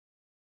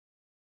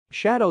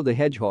Shadow the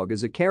Hedgehog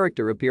is a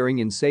character appearing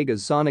in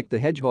Sega's Sonic the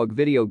Hedgehog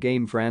video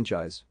game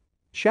franchise.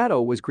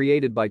 Shadow was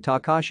created by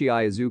Takashi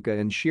Iizuka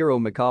and Shiro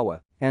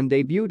Mikawa and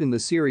debuted in the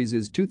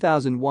series'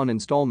 2001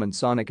 installment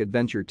Sonic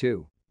Adventure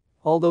 2.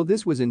 Although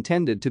this was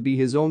intended to be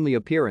his only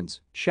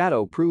appearance,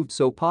 Shadow proved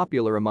so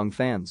popular among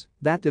fans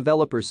that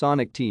developer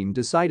Sonic Team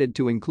decided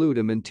to include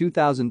him in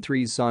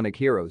 2003's Sonic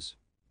Heroes.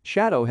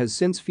 Shadow has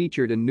since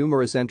featured in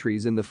numerous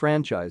entries in the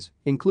franchise,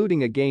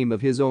 including a game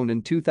of his own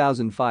in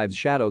 2005's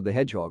Shadow the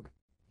Hedgehog.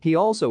 He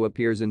also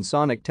appears in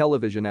Sonic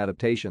television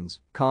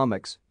adaptations,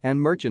 comics, and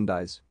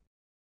merchandise.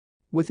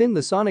 Within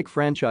the Sonic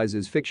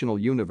franchise's fictional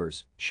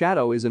universe,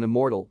 Shadow is an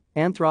immortal,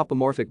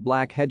 anthropomorphic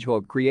black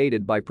hedgehog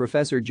created by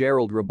Professor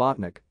Gerald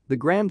Robotnik, the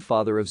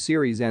grandfather of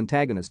series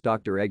antagonist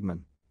Dr.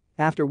 Eggman.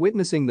 After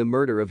witnessing the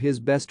murder of his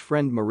best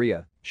friend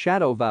Maria,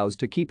 Shadow vows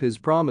to keep his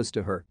promise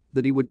to her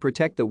that he would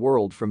protect the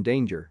world from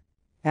danger.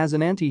 As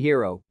an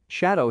anti-hero,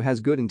 Shadow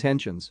has good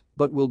intentions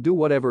but will do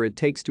whatever it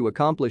takes to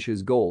accomplish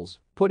his goals,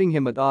 putting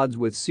him at odds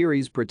with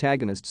series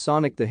protagonist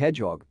Sonic the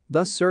Hedgehog,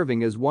 thus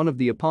serving as one of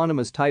the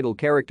eponymous title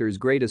character's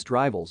greatest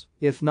rivals,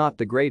 if not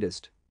the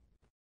greatest.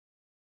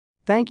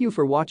 Thank you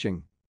for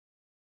watching.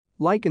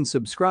 Like and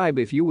subscribe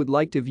if you would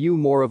like to view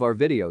more of our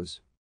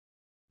videos.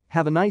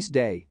 Have a nice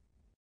day.